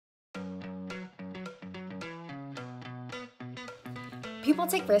People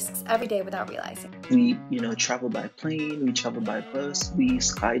take risks every day without realizing. We, travel by plane, we travel by bus, we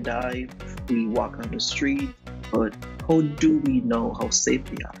skydive, we walk on the street, but how do we know how safe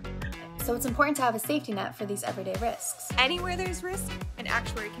we are? So it's important to have a safety net for these everyday risks. Anywhere there's risk, an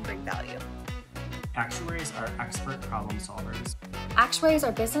actuary can bring value. Actuaries are expert problem solvers. Actuaries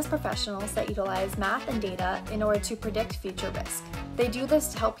are business professionals that utilize math and data in order to predict future risk. They do this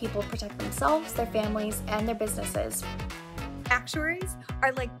to help people protect themselves, their families, and their businesses. Actuaries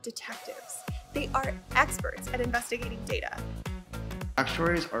are like detectives. They are experts at investigating data.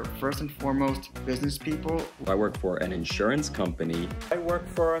 Actuaries are first and foremost business people. I work for an insurance company. I work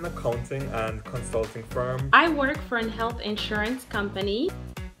for an accounting and consulting firm. I work for a health insurance company.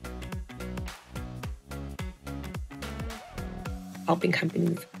 Helping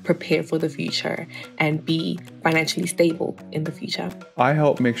companies prepare for the future and be financially stable in the future. I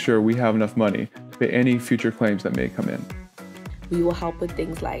help make sure we have enough money to pay any future claims that may come in. We will help with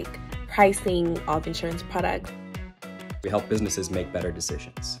things like pricing of insurance products. We help businesses make better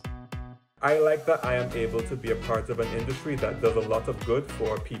decisions. I like that I am able to be a part of an industry that does a lot of good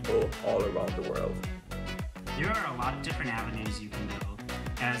for people all around the world. There are a lot of different avenues you can go.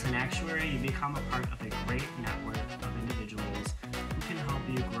 As an actuary, you become a part of a great network of individuals who can help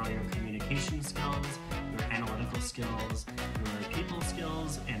you grow your communication skills, your analytical skills, your people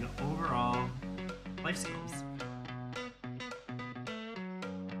skills, and overall life skills.